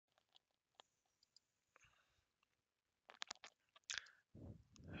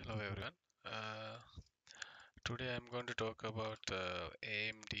Today I'm going to talk about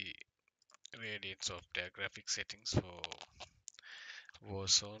AMD Radeon software graphic settings for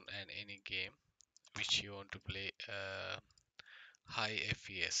Warzone and any game which you want to play high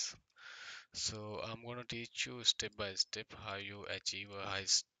FPS. So I'm going to teach you step by step how you achieve a high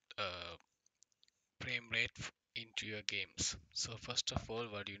uh, frame rate into your games. So first of all,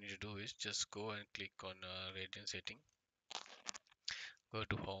 what you need to do is just go and click on Radeon setting. Go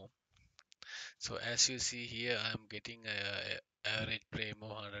to home. So as you see here, I'm getting a average frame of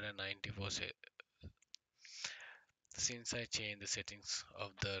 194 since I changed the settings of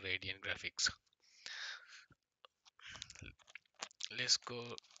the Radeon graphics. Let's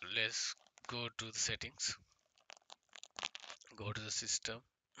go let's go to the settings, go to the system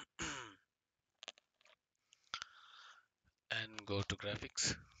and go to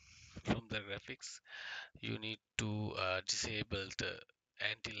graphics. From the graphics you need to disable the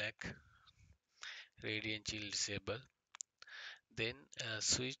anti-lag, Radeon chill disable, then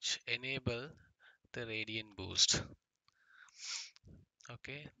switch enable the Radeon boost.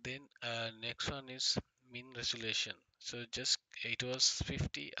 Okay, then next one is min resolution. So just it was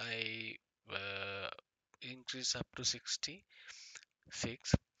 50, I increase up to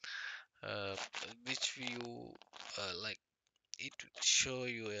 66, uh, which view like it show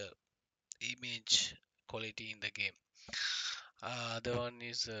you a image quality in the game. The one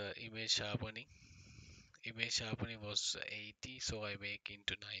is image sharpening. Image sharpening was 80, so I make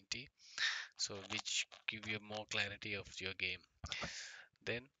into 90, so which give you more clarity of your game.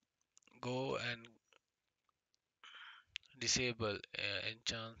 Then go and disable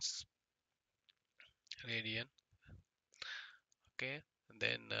enchants Radeon. Okay,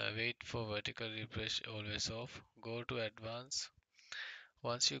 then wait for vertical refresh always off. Go to advanced.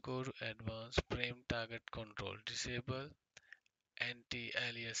 Once you go to advanced, frame target control disable.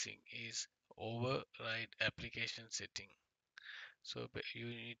 Anti-aliasing is override application setting. So you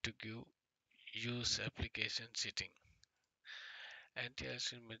need to give use application setting.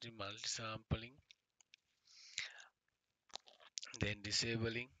 Anti-aliasing means multi-sampling. Then disable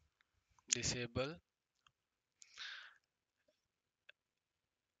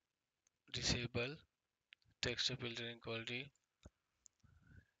disable texture filtering quality.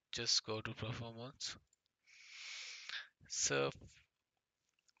 Just go to performance. Surf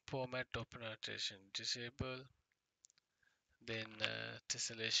format optimization disable. Then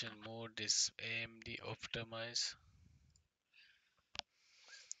tessellation mode is AMD optimize.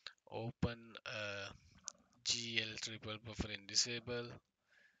 Open GL triple buffering disable.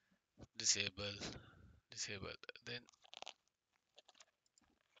 Then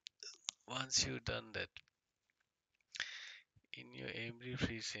once you've done that, in your AMD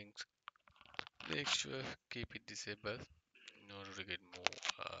FreeSync, make sure keep it disabled in order to get more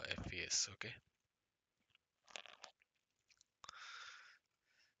FPS. Okay.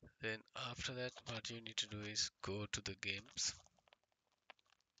 Then after that, what you need to do is go to the games.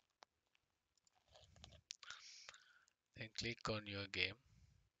 Then click on your game.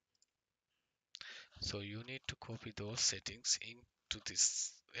 So you need to copy those settings into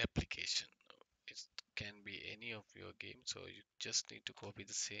this application. It can be any of your games, so you just need to copy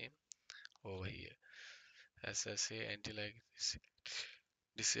the same over here. As I say, anti-lag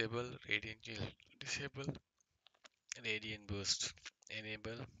disable, disable, Radeon boost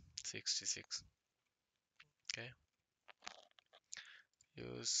enable 66. Okay,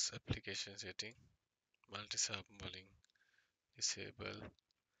 use application setting, multi-sampling disable,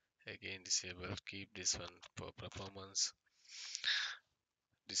 again disable, keep this one for performance,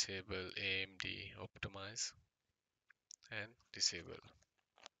 disable AMD optimize and disable.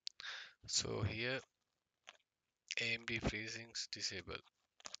 So here AMD freezings disable.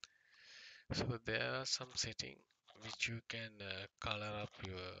 So there are some setting which you can color up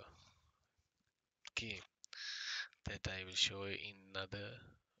your game that I will show you in another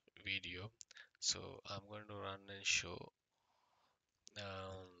video. So I'm going to run and show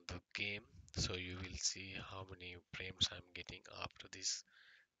the game, so you will see how many frames I'm getting after this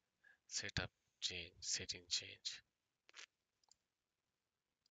setting change.